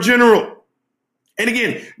 4-star general. And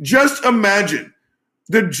again, just imagine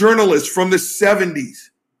the journalists from the 70s.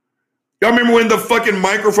 Y'all remember when the fucking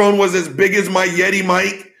microphone was as big as my Yeti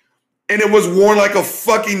mic and it was worn like a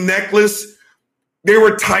fucking necklace? They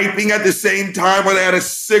were typing at the same time while they had a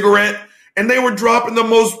cigarette and they were dropping the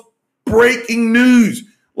most breaking news.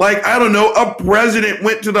 Like, I don't know, a president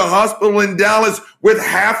went to the hospital in Dallas with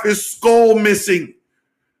half his skull missing.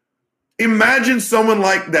 Imagine someone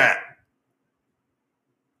like that.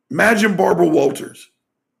 Imagine Barbara Walters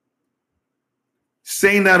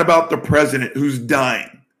saying that about the president who's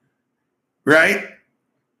dying, right?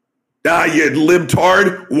 You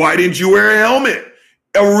libtard, why didn't you wear a helmet?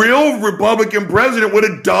 A real Republican president would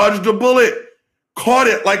have dodged a bullet, caught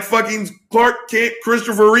it like fucking Clark Kent,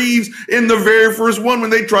 Christopher Reeves in the very first one when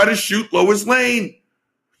they tried to shoot Lois Lane.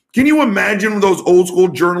 Can you imagine those old school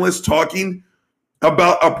journalists talking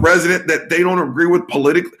about a president that they don't agree with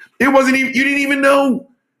politically? It wasn't even, you didn't even know.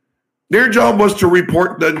 Their job was to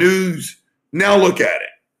report the news. Now look at it.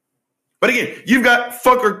 But again, you've got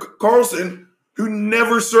fucker Carlson who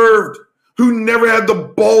never served, who never had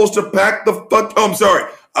the balls to pack the fuck,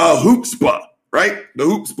 hoopspa, right? The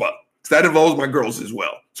hoopspa. That involves my girls as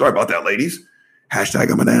well. Sorry about that, ladies.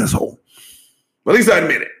 Hashtag I'm an asshole. But at least I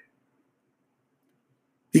admit it.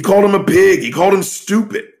 He called him a pig. He called him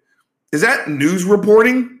stupid. Is that news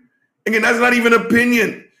reporting? Again, that's not even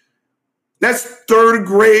opinion. That's third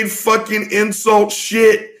grade fucking insult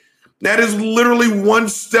shit. That is literally one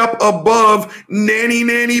step above nanny,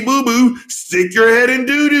 nanny, boo boo, stick your head in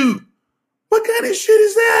doo doo. What kind of shit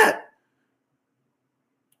is that?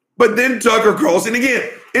 But then Tucker Carlson, again,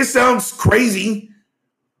 it sounds crazy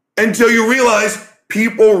until you realize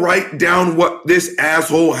people write down what this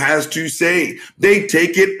asshole has to say. They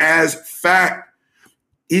take it as fact.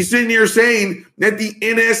 He's sitting here saying that the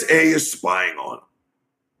NSA is spying on him.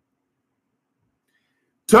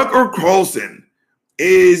 Tucker Carlson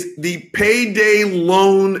is the payday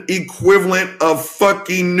loan equivalent of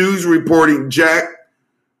fucking news reporting, Jack.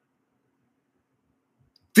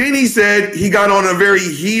 Then he said he got on a very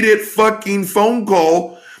heated fucking phone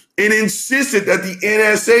call and insisted that the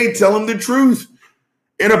NSA tell him the truth.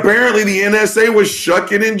 And apparently the NSA was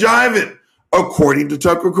shucking and jiving, according to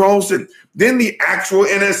Tucker Carlson. Then the actual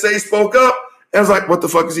NSA spoke up and was like, what the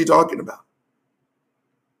fuck is he talking about?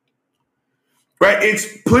 Right? It's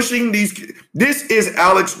pushing these. This is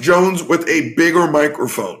Alex Jones with a bigger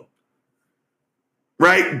microphone.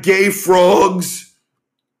 Right? Gay frogs.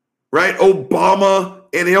 Right? Obama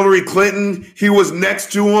and Hillary Clinton, he was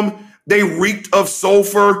next to him. They reeked of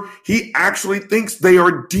sulfur. He actually thinks they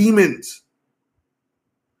are demons.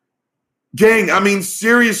 Gang, I mean,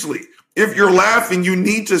 seriously, if you're laughing, you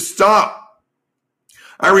need to stop.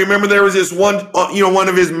 I remember there was this one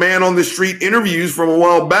of his man on the street interviews from a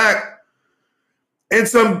while back. And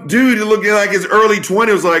some dude looking like his early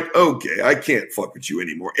 20s was like, okay, I can't fuck with you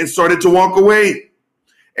anymore, and started to walk away.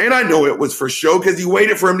 And I know it was for show because he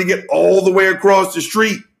waited for him to get all the way across the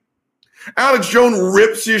street. Alex Jones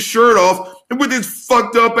rips his shirt off and with his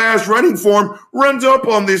fucked up ass running form runs up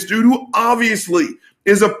on this dude who obviously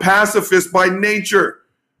is a pacifist by nature.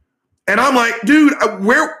 And I'm like, dude,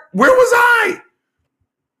 where was I?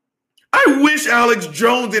 I wish Alex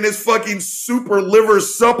Jones and his fucking super liver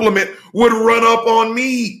supplement would run up on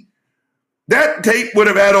me. That tape would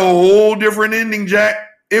have had a whole different ending, Jack.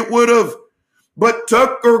 It would have. But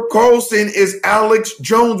Tucker Carlson is Alex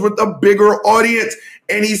Jones with a bigger audience,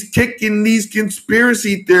 and he's kicking these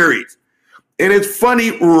conspiracy theories. And it's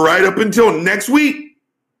funny right up until next week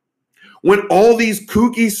when all these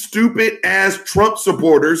kooky, stupid ass Trump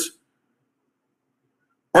supporters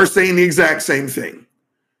are saying the exact same thing.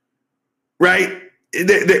 Right?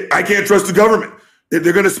 I can't trust the government.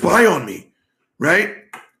 They're going to spy on me. Right?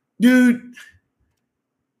 Dude,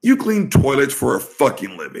 you clean toilets for a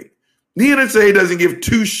fucking living. The NSA doesn't give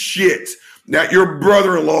two shits that your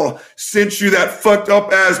brother-in-law sent you that fucked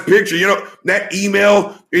up ass picture. You know, that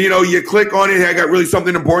email, you click on it. Hey, I got really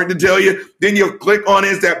something important to tell you. Then you click on it.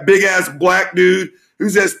 It's that big ass black dude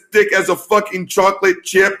who's as thick as a fucking chocolate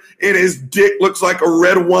chip and his dick looks like a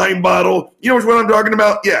red wine bottle. You know what I'm talking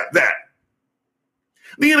about? Yeah, that.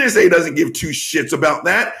 The NSA doesn't give two shits about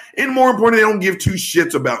that. And more importantly, they don't give two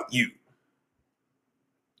shits about you.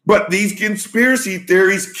 But these conspiracy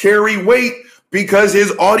theories carry weight because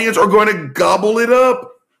his audience are going to gobble it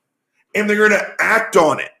up and they're going to act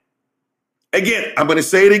on it. Again, I'm going to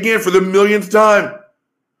say it again for the millionth time.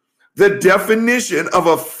 The definition of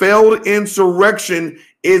a failed insurrection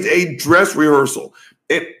is a dress rehearsal.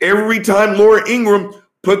 And every time Laura Ingraham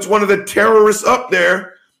puts one of the terrorists up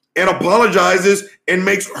there and apologizes and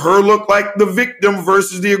makes her look like the victim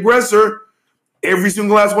versus the aggressor, every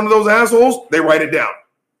single last one of those assholes, they write it down.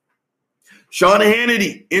 Sean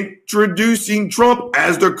Hannity introducing Trump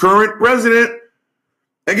as the current president.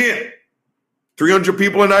 Again, 300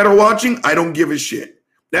 people a night are watching. I don't give a shit.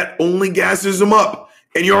 That only gasses them up.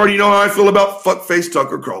 And you already know how I feel about fuckface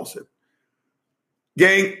Tucker Carlson.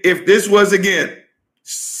 Gang, if this was, again,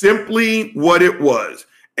 simply what it was,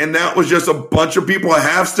 and that was just a bunch of people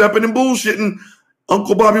half-stepping and bullshitting,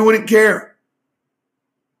 Uncle Bobby wouldn't care.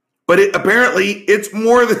 But apparently, it's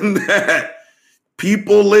more than that.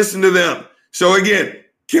 People listen to them. So again,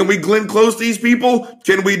 can we Glenn Close these people?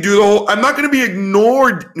 Can we do the whole? I'm not going to be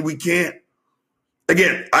ignored. We can't.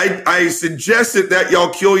 Again, I suggested that y'all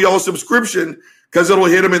kill y'all subscription because it'll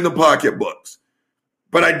hit them in the pocketbooks.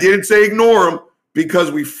 But I didn't say ignore them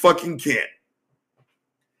because we fucking can't.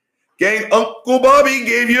 Gang, Uncle Bobby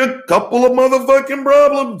gave you a couple of motherfucking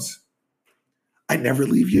problems. I never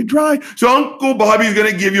leave you dry. So Uncle Bobby's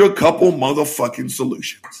going to give you a couple motherfucking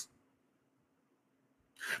solutions.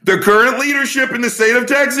 The current leadership in the state of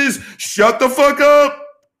Texas, shut the fuck up.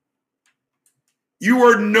 You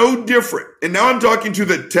are no different. And now I'm talking to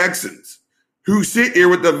the Texans who sit here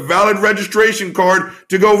with the valid registration card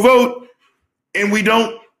to go vote, and we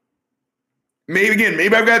don't. Maybe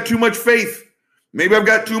I've got too much faith. Maybe I've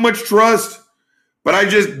got too much trust. But I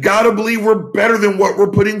just got to believe we're better than what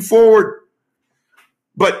we're putting forward.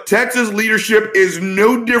 But Texas leadership is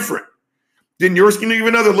no different than your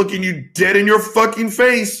significant other looking you dead in your fucking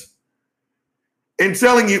face and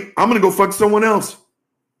telling you, I'm going to go fuck someone else.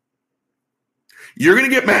 You're going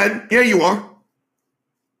to get mad. Yeah, you are.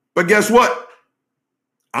 But guess what?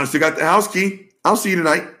 I still got the house key. I'll see you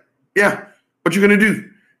tonight. Yeah. What you going to do?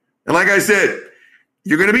 And like I said,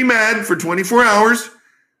 you're going to be mad for 24 hours.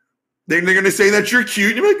 Then they're going to say that you're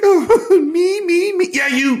cute. You're like, oh, me. Yeah,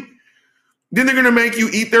 you. Then they're going to make you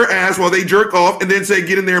eat their ass while they jerk off and then say,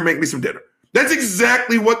 get in there and make me some dinner. That's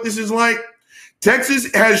exactly what this is like.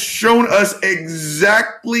 Texas has shown us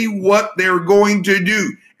exactly what they're going to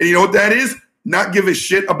do. And you know what that is? Not give a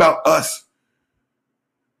shit about us.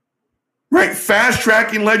 Right? Fast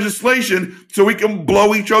tracking legislation so we can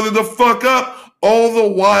blow each other the fuck up, all the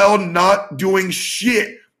while not doing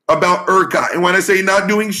shit about ERCOT. And when I say not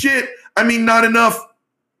doing shit, I mean not enough.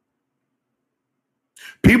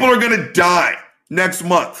 People are going to die next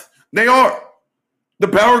month. They are. The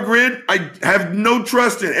power grid, I have no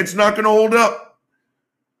trust in. It's not going to hold up.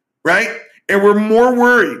 Right? And we're more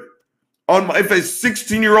worried on if a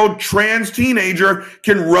 16-year-old trans teenager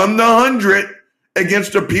can run the 100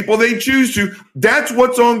 against the people they choose to. That's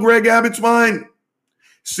what's on Greg Abbott's mind.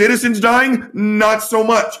 Citizens dying, not so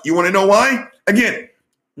much. You want to know why? Again,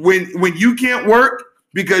 when you can't work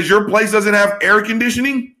because your place doesn't have air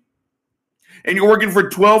conditioning and you're working for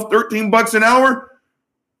 $12-13 an hour,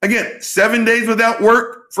 again, 7 days without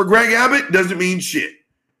work for Greg Abbott doesn't mean shit.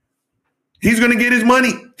 He's going to get his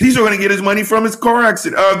money. He's going to get his money from his car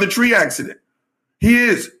accident, the tree accident. He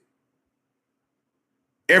is.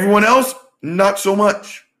 Everyone else, not so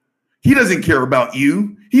much. He doesn't care about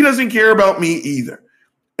you. He doesn't care about me either.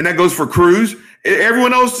 And that goes for Cruz.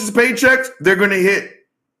 Everyone else's paychecks, they're going to hit.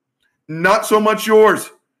 Not so much yours.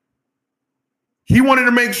 He wanted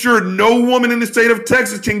to make sure no woman in the state of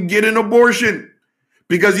Texas can get an abortion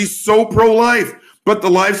because he's so pro-life. But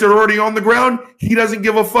the lives that are already on the ground, he doesn't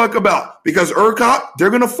give a fuck about. Because ERCOT,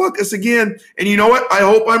 they're going to fuck us again. And you know what? I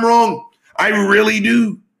hope I'm wrong. I really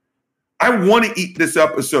do. I want to eat this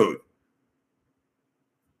episode.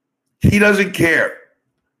 He doesn't care.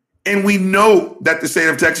 And we know that the state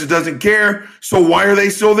of Texas doesn't care. So why are they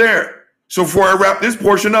still there? So before I wrap this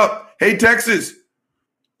portion up, hey, Texas,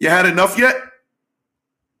 you had enough yet?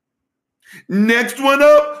 Next one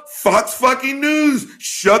up, Fox fucking News.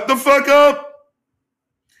 Shut the fuck up.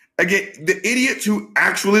 Again, the idiots who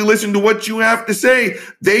actually listen to what you have to say,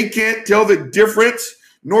 they can't tell the difference,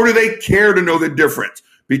 nor do they care to know the difference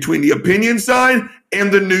between the opinion side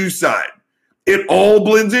and the news side. It all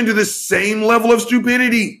blends into the same level of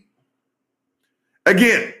stupidity.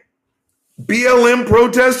 Again, BLM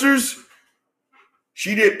protesters,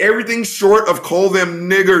 she did everything short of call them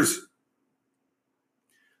niggers.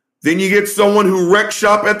 Then you get someone who wrecked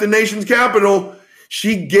shop at the nation's capital.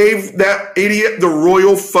 She gave that idiot the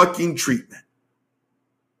royal fucking treatment.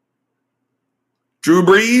 Drew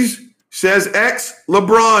Brees says X.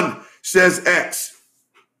 LeBron says X.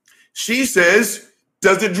 She says,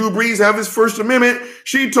 doesn't Drew Brees have his First Amendment?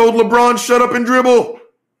 She told LeBron, shut up and dribble.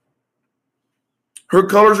 Her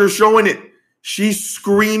colors are showing it. She's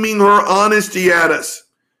screaming her honesty at us.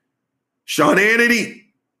 Sean Hannity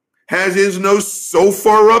has his nose so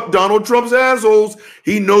far up Donald Trump's assholes,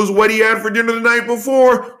 he knows what he had for dinner the night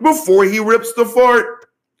before he rips the fart.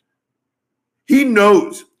 He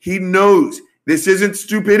knows. This isn't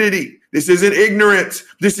stupidity. This isn't ignorance.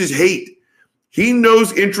 This is hate. He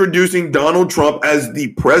knows introducing Donald Trump as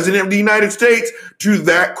the president of the United States to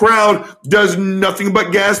that crowd does nothing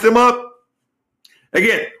but gas them up.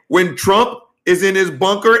 Again, when Trump is in his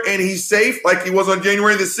bunker and he's safe like he was on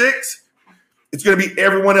January the 6th, it's going to be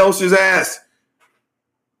everyone else's ass.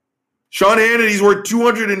 Sean Hannity's worth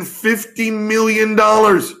 $250 million.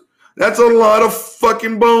 That's a lot of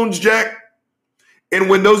fucking bones, Jack. And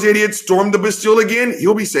when those idiots storm the Bastille again,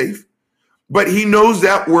 he'll be safe. But he knows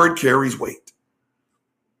that word carries weight.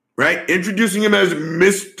 Right? Introducing him as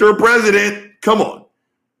Mr. President. Come on.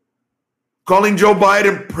 Calling Joe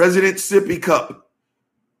Biden President Sippy Cup.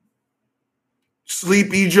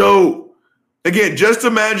 Sleepy Joe. Again, just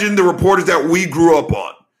imagine the reporters that we grew up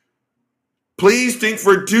on. Please think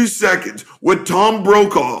for 2 seconds. Would Tom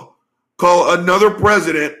Brokaw call another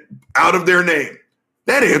president out of their name?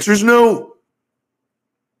 That answer is no.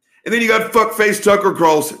 And then you got fuckface Tucker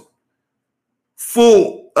Carlson.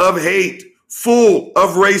 Full of hate, full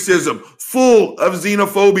of racism, full of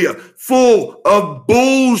xenophobia, full of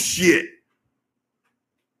bullshit.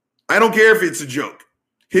 I don't care if it's a joke.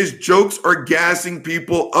 His jokes are gassing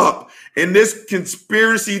people up. And this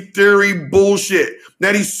conspiracy theory bullshit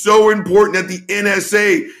that he's so important that the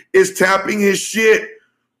NSA is tapping his shit.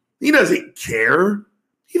 He doesn't care.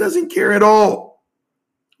 He doesn't care at all.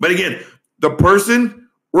 But again, the person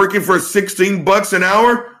working for $16 an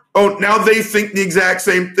hour, oh, now they think the exact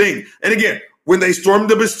same thing. And again, when they storm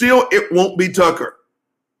the Bastille, it won't be Tucker.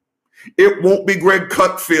 It won't be Greg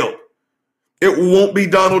Cutfield. It won't be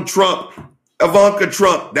Donald Trump, Ivanka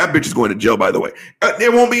Trump. That bitch is going to jail, by the way.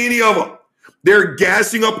 There won't be any of them. They're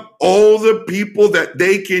gassing up all the people that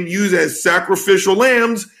they can use as sacrificial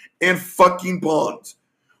lambs and fucking pawns.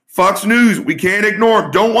 Fox News, we can't ignore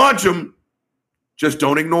them. Don't watch them. Just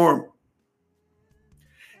don't ignore them.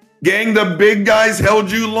 Gang, the big guys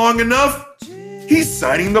held you long enough. He's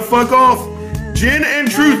signing the fuck off. Gin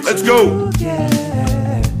and Truth, let's go. Yeah.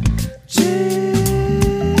 Gin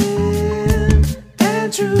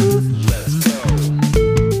and Truth. Let's go.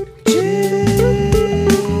 Gin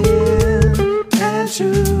and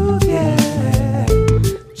Truth. Yeah.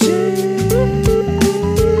 Gin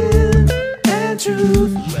and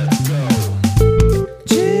Truth. Let's go.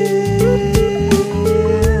 Gin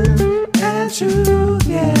and Truth.